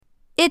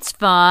It's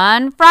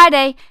Fun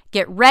Friday.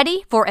 Get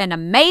ready for an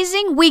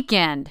amazing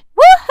weekend.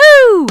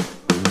 Woohoo!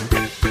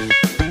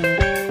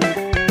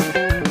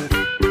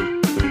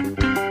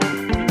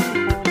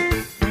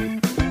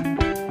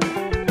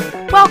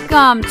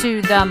 Welcome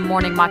to the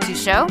Morning Moxie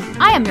Show.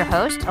 I am your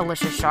host,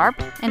 Alicia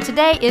Sharp, and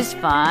today is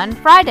Fun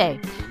Friday.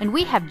 And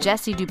we have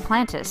Jesse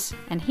Duplantis,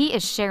 and he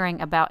is sharing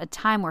about a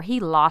time where he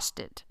lost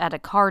it at a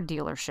car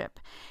dealership,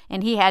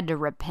 and he had to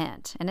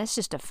repent. And it's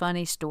just a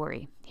funny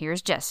story.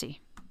 Here's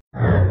Jesse.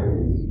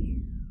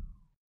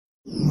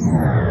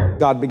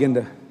 God began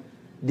to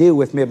deal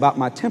with me about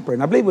my temper,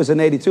 and I believe it was in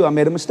 82 I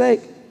made a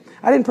mistake.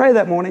 I didn't pray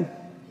that morning.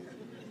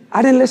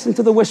 I didn't listen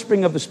to the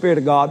whispering of the Spirit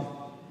of God.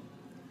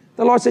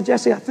 The Lord said,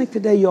 Jesse, I think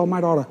today you all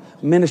might ought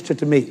to minister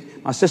to me.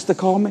 My sister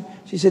called me.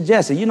 She said,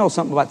 Jesse, you know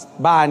something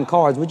about buying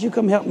cars. Would you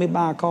come help me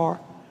buy a car?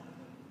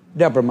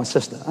 Deborah, my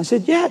sister. I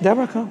said, yeah,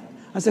 Deborah, come.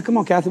 I said, come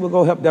on, Kathy, we'll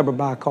go help Deborah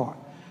buy a car.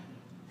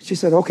 She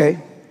said,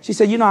 okay. She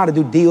said, you know how to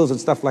do deals and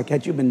stuff like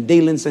that. You've been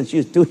dealing since you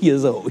was 2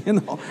 years old, you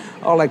know.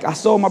 Or like I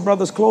sold my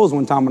brother's clothes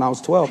one time when I was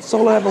 12.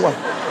 Sold it everywhere.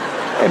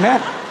 Hey, man,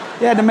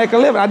 you had to make a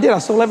living. I did. I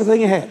sold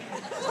everything he had.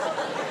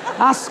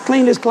 I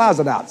cleaned his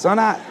closet out, son.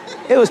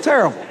 It was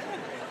terrible.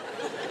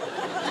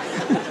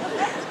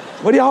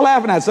 What are y'all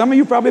laughing at? Some of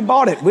you probably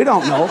bought it. We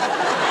don't know.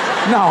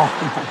 No.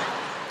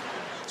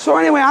 So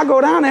anyway, I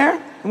go down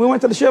there, and we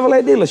went to the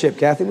Chevrolet dealership.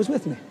 Kathy was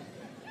with me.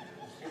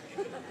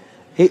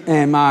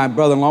 And my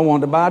brother-in-law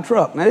wanted to buy a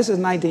truck. Now, this is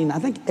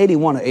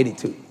 81 or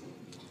 82.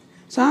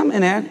 So I'm in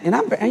there, and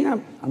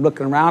I'm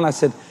looking around. I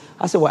said,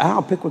 well,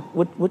 Al, pick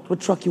what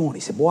truck you want.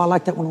 He said, boy, I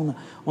like that one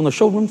on the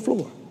showroom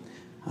floor.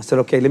 I said,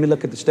 okay, let me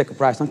look at the sticker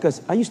price.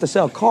 Because I used to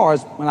sell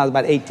cars when I was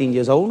about 18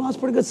 years old, and I was a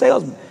pretty good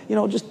salesman, you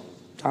know, just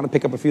trying to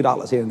pick up a few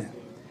dollars here and there.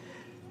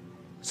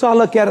 So I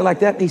look at it like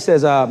that, and he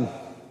says, I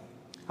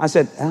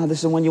said, Al, this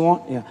is the one you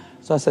want? Yeah.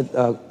 So I said,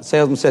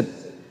 salesman said,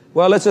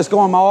 well, let's just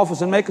go in my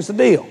office and make us a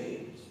deal.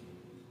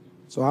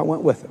 So I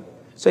went with him.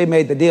 So he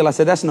made the deal. I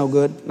said, that's no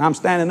good. And I'm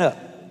standing up.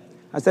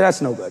 I said,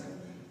 that's no good.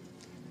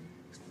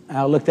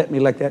 Al looked at me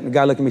like that, and the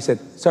guy looked at me and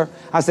said, sir,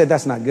 I said,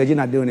 that's not good. You're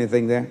not doing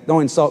anything there.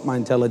 Don't insult my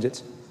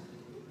intelligence.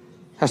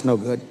 That's no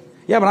good.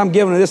 Yeah, but I'm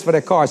giving her this for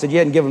that car. I said, you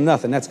hadn't given them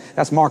nothing.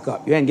 That's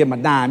markup. You ain't given them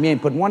a dime. You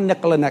ain't put one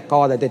nickel in that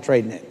car that they're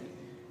trading in.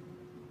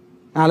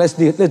 Now, let's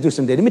do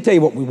some deal. Let me tell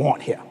you what we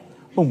want here.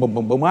 Boom, boom,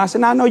 boom, boom. I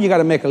said, now, I know you got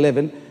to make a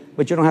living,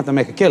 but you don't have to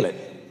make a killing.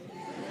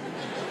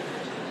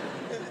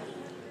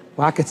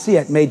 Well, I could see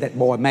it made that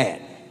boy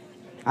mad.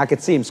 I could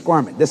see him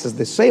squirming. This is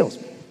the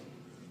salesman.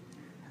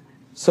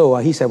 So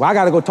he said, well, I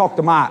got to go talk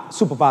to my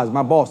supervisor,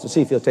 my boss, to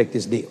see if he'll take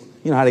this deal.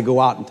 You know how they go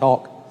out and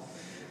talk.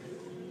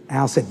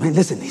 Al said, man,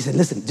 listen. He said,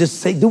 listen,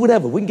 just do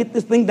whatever. We can get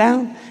this thing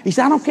down. He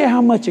said, I don't care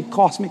how much it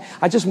costs me.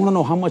 I just want to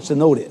know how much the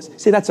note is.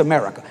 See, that's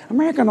America.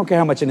 America don't care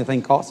how much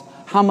anything costs.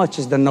 How much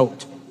is the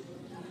note?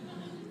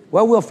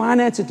 Well, we'll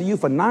finance it to you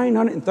for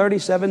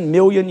 937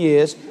 million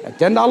years at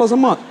 $10 a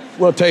month.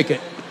 We'll take it.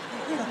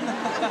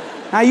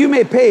 Now, you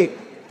may pay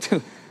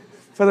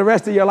for the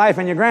rest of your life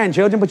and your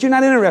grandchildren, but you're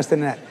not interested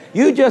in that.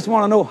 You just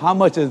want to know how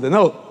much is the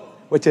note,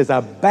 which is a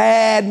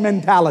bad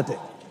mentality.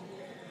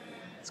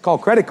 It's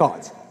called credit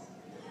cards.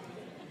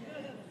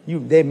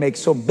 They make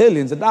some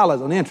billions of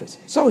dollars on interest.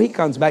 So he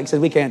comes back and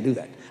says, we can't do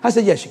that. I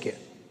said, yes, you can.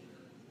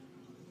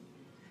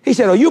 He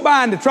said, are you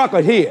buying the truck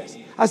or his?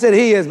 I said,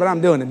 he is, but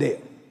I'm doing the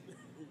deal.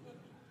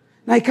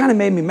 Now, he kind of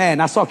made me mad,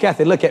 and I saw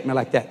Kathy look at me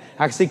like that.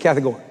 I could see Kathy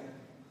going,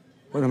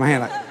 with my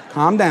hand like,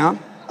 calm down.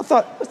 I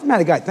thought, what's the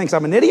matter, guy? Thinks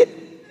I'm an idiot?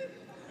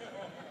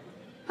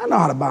 I know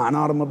how to buy an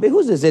automobile.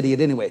 Who's this idiot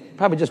anyway?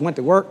 Probably just went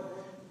to work.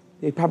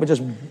 He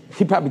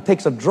probably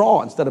takes a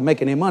draw instead of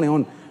making any money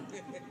on.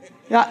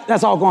 Yeah,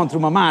 that's all going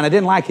through my mind. I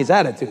didn't like his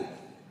attitude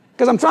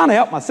because I'm trying to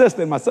help my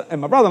sister and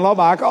my brother-in-law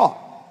buy a car.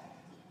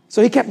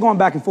 So he kept going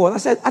back and forth. I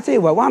said, I tell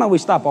you what, why don't we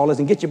stop all this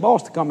and get your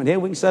boss to come in here?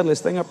 We can settle this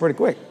thing up pretty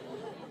quick.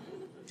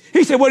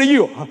 He said, what are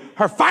you,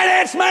 her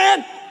finance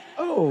man?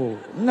 Oh,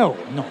 no.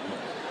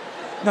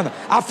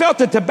 I felt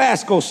the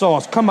Tabasco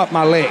sauce come up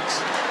my legs.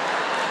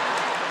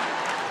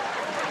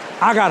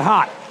 I got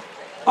hot.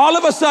 All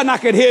of a sudden, I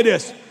could hear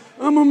this.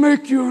 I'm going to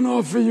make you an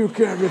offer you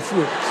can't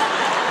refuse.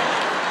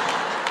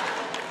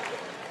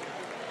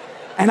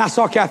 And I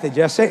saw Kathy,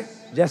 Jesse.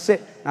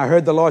 I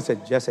heard the Lord say,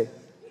 Jesse.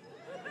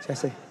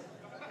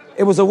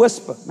 It was a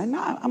whisper. Man,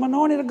 no, I'm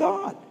anointed of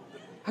God.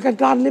 I got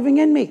God living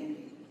in me.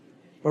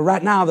 But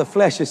right now, the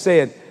flesh is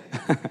saying,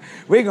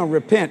 we're going to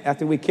repent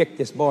after we kick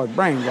this boy's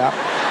brains out.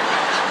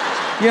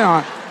 You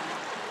know,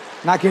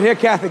 and I can hear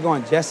Kathy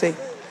going, Jesse.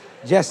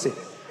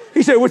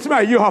 He said, what's the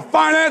matter? You a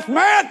finance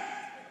man?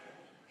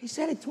 He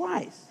said it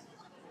twice.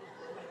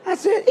 I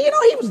said, you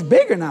know, he was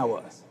bigger than I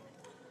was.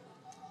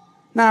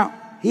 Now,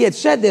 he had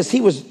said this.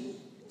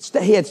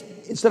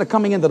 Instead of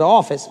coming into the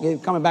office,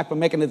 coming back from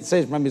making a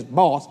decision from his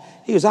boss,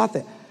 he was out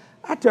there.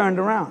 I turned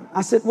around.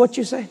 I said, what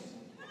you say?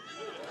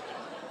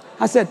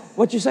 I said,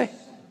 what you say?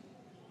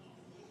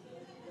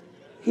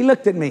 He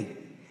looked at me.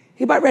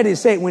 He about ready to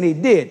say it when he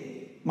did.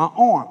 My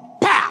arm,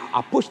 pow!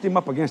 I pushed him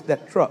up against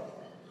that truck.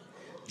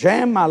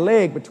 Jammed my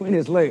leg between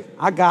his legs.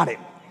 I got him.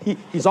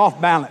 He's off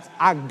balance.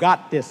 I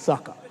got this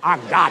sucker. I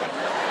got it.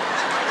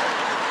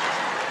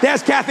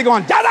 There's Kathy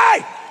going,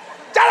 Daddy!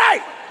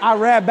 Daddy! I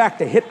ran back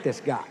to hit this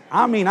guy.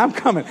 I mean, I'm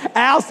coming.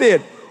 Al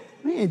said,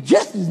 man,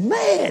 Jesse's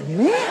mad,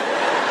 man.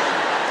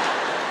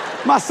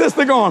 My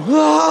sister going,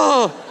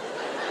 oh.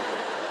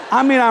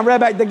 I mean, I ran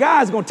back. The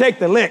guy's going to take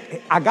the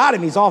lick. I got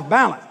him. He's off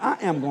balance. I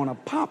am going to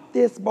pop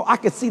this ball. I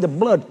could see the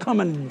blood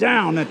coming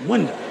down that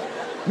window.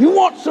 You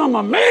want some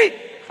of me?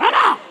 Come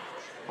on.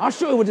 I'll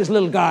show you what this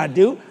little guy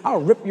do.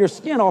 I'll rip your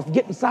skin off,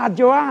 get inside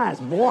your eyes,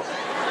 boy.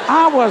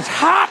 I was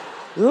hot,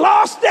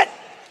 lost it.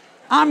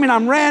 I mean, I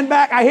ran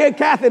back. I hear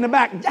Kathy in the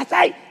back.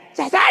 Jesse,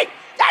 Jesse,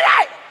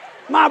 Jesse.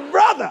 My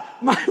brother.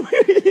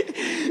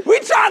 We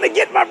trying to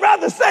get my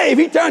brother saved.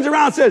 He turns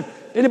around and says,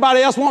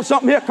 anybody else want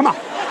something here? Come on.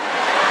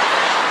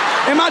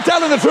 Am I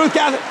telling the truth,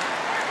 Kathy?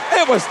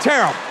 It was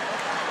terrible.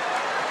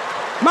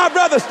 My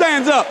brother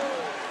stands up.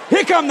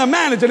 Here come the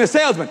manager and the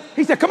salesman.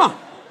 He said, come on.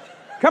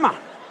 Come on.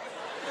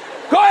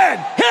 Go ahead.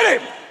 Hit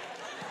him.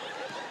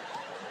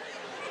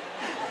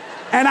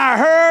 And I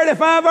heard, if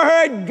I ever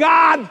heard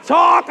God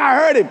talk, I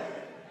heard him.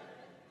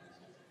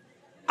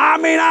 I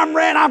mean,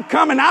 I'm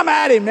coming, I'm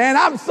at him, man.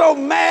 I'm so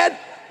mad.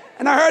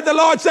 And I heard the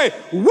Lord say,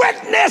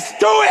 witness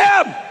to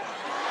him.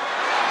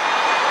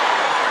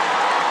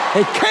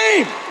 He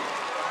came.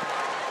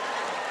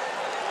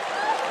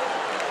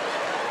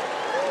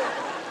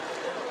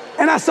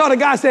 And I saw the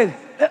guy said,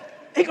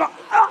 he go,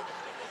 oh.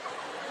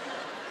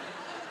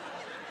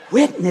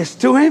 Witness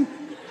to him?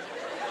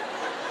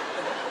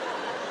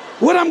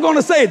 What I'm going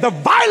to say, the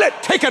violent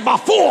take it by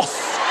force.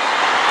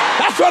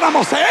 That's what I'm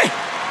going to say.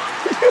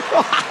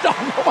 I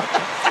don't know what to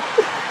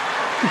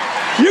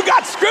say. You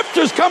got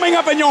scriptures coming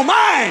up in your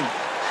mind.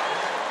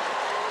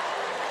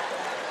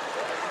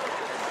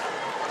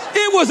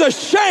 It was a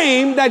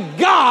shame that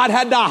God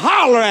had to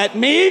holler at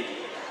me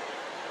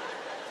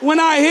when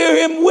I hear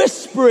him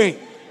whispering.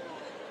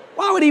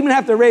 Why would he even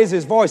have to raise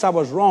his voice? I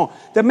was wrong.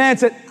 The man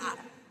said,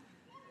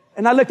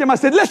 and I looked at him, I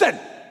said, listen.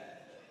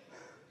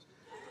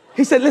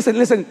 He said,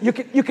 listen, you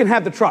can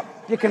have the truck.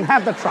 You can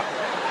have the truck.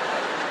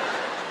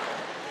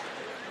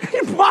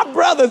 My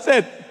brother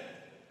said,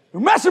 you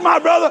mess with my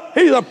brother,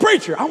 he's a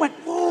preacher. I went,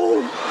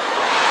 whoa.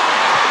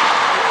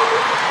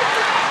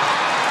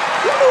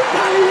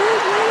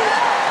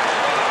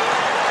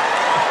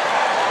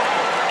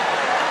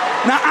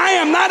 Now, I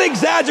am not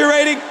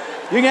exaggerating.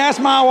 You can ask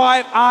my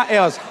wife, I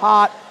was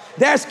hot.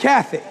 There's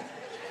Kathy.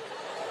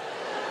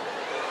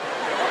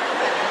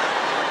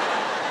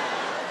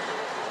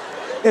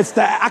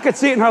 I could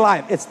see it in her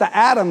life. It's the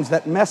atoms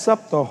that mess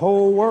up the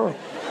whole world.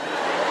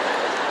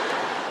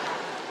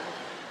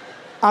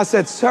 I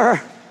said,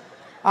 sir,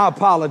 I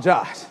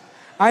apologize.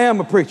 I am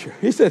a preacher.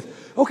 He said,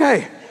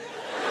 okay.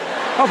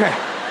 Okay.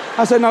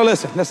 I said, no,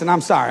 listen,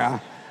 I'm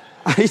sorry.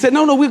 He said,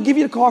 no, we'll give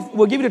you the car.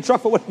 We'll give you the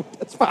truck for what?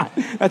 That's fine.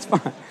 That's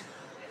fine.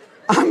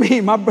 I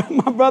mean, my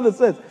brother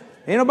says,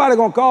 ain't nobody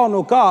gonna call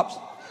no cops.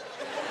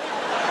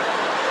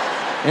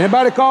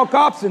 Anybody call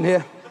cops in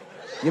here?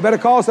 You better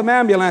call some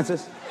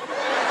ambulances.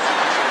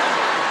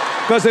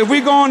 Because if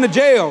we go into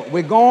jail,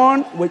 we're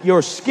going with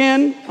your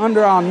skin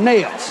under our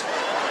nails.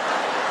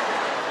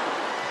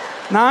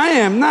 Now, I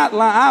am not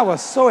lying. I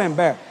was so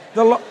embarrassed.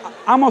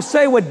 I'm going to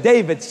say what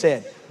David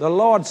said. The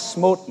Lord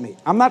smote me.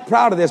 I'm not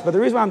proud of this, but the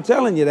reason why I'm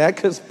telling you that,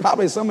 because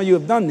probably some of you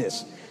have done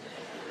this.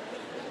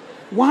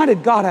 Why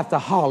did God have to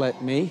holler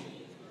at me?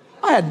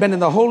 I had been in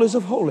the holies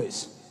of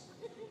holies.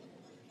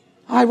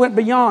 I went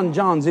beyond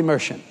John's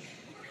immersion.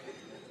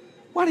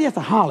 Why do you have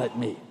to holler at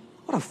me?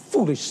 What a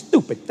foolish,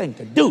 stupid thing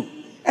to do.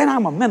 And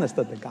I'm a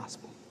minister of the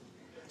gospel.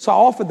 So I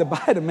offered to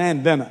buy the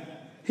man dinner.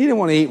 He didn't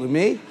want to eat with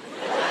me.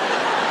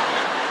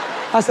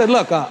 I said,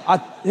 look,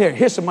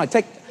 here's some money.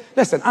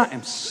 Listen, I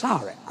am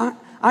sorry.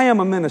 I am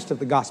a minister of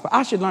the gospel.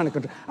 I should learn to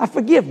control.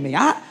 Forgive me.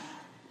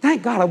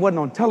 Thank God I wasn't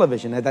on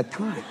television at that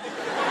time.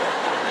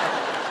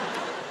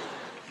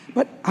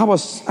 But I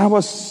was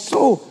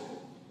so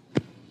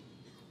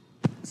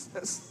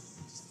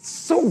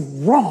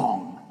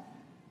wrong.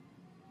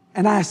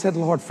 And I said,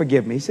 Lord,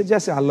 forgive me. He said,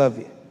 Jesse, I love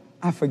you.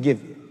 I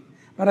forgive you.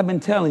 But I've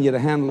been telling you to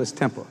handle his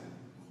temper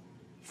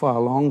for a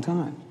long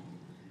time.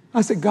 I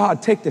said,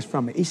 God, take this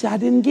from me. He said, I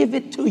didn't give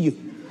it to you.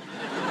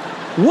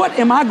 What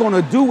am I going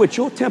to do with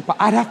your temper?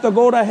 I'd have to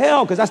go to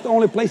hell because that's the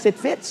only place it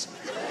fits.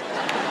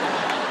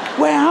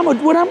 What am I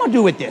going to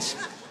do with this?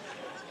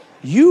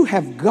 You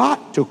have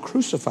got to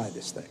crucify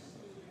this thing.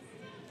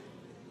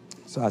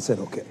 So I said,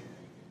 okay.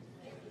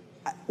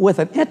 With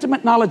an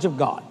intimate knowledge of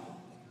God,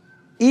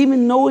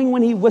 even knowing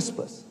when he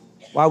whispers,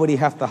 why would he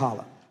have to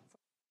holler?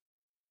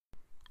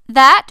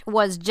 That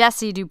was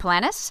Jesse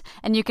Duplantis,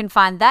 and you can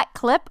find that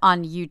clip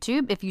on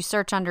YouTube if you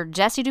search under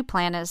Jesse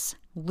Duplantis,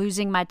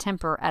 Losing My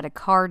Temper at a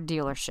Car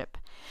Dealership.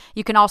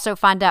 You can also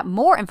find out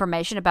more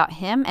information about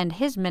him and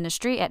his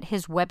ministry at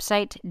his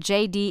website,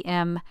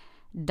 jdm.org.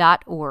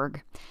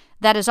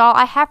 That is all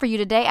I have for you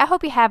today. I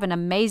hope you have an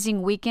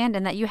amazing weekend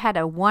and that you had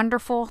a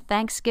wonderful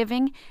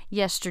Thanksgiving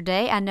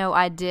yesterday. I know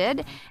I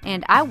did.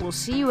 And I will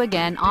see you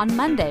again on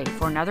Monday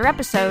for another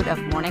episode of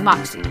Morning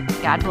Moxie.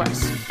 God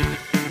bless.